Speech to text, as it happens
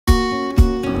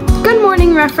Good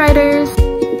morning, Rough Riders.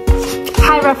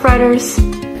 Hi, Rough Riders.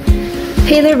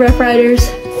 Hey there, Rough Riders.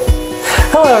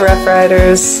 Hello, Rough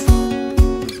Riders.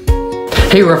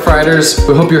 Hey, Rough Riders.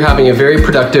 We hope you're having a very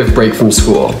productive break from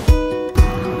school.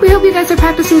 We hope you guys are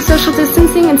practicing social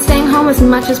distancing and staying home as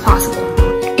much as possible.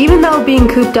 Even though being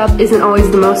cooped up isn't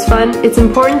always the most fun, it's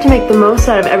important to make the most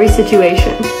out of every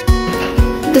situation.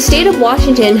 The state of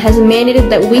Washington has mandated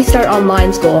that we start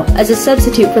online school as a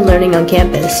substitute for learning on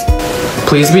campus.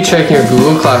 Please be checking your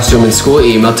Google Classroom and school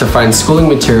email to find schooling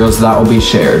materials that will be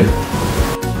shared.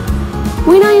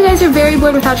 We know you guys are very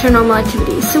bored without your normal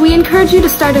activities, so we encourage you to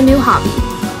start a new hobby.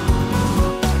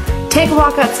 Take a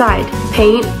walk outside,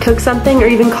 paint, cook something, or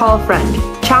even call a friend.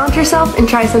 Challenge yourself and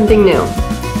try something new.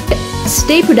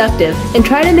 Stay productive and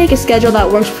try to make a schedule that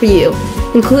works for you,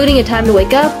 including a time to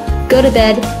wake up, go to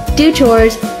bed, do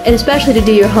chores, and especially to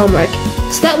do your homework,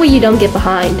 so that way you don't get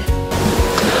behind.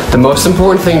 The most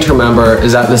important thing to remember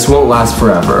is that this won't last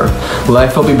forever.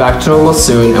 Life will be back to normal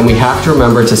soon, and we have to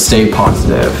remember to stay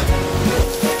positive.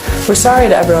 We're sorry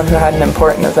to everyone who had an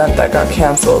important event that got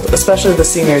canceled, especially the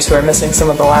seniors who are missing some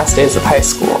of the last days of high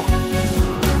school.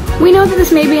 We know that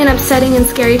this may be an upsetting and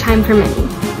scary time for many,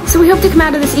 so we hope to come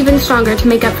out of this even stronger to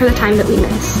make up for the time that we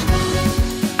missed.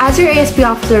 As your ASB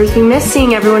officers, we miss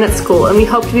seeing everyone at school, and we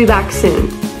hope to be back soon.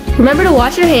 Remember to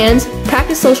wash your hands,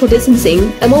 practice social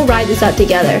distancing, and we'll ride this out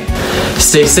together.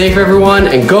 Stay safe, everyone,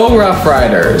 and go Rough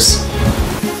Riders!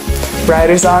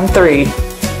 Riders on 3.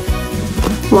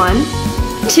 1,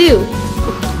 2,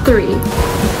 3.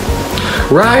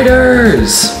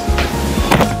 Riders!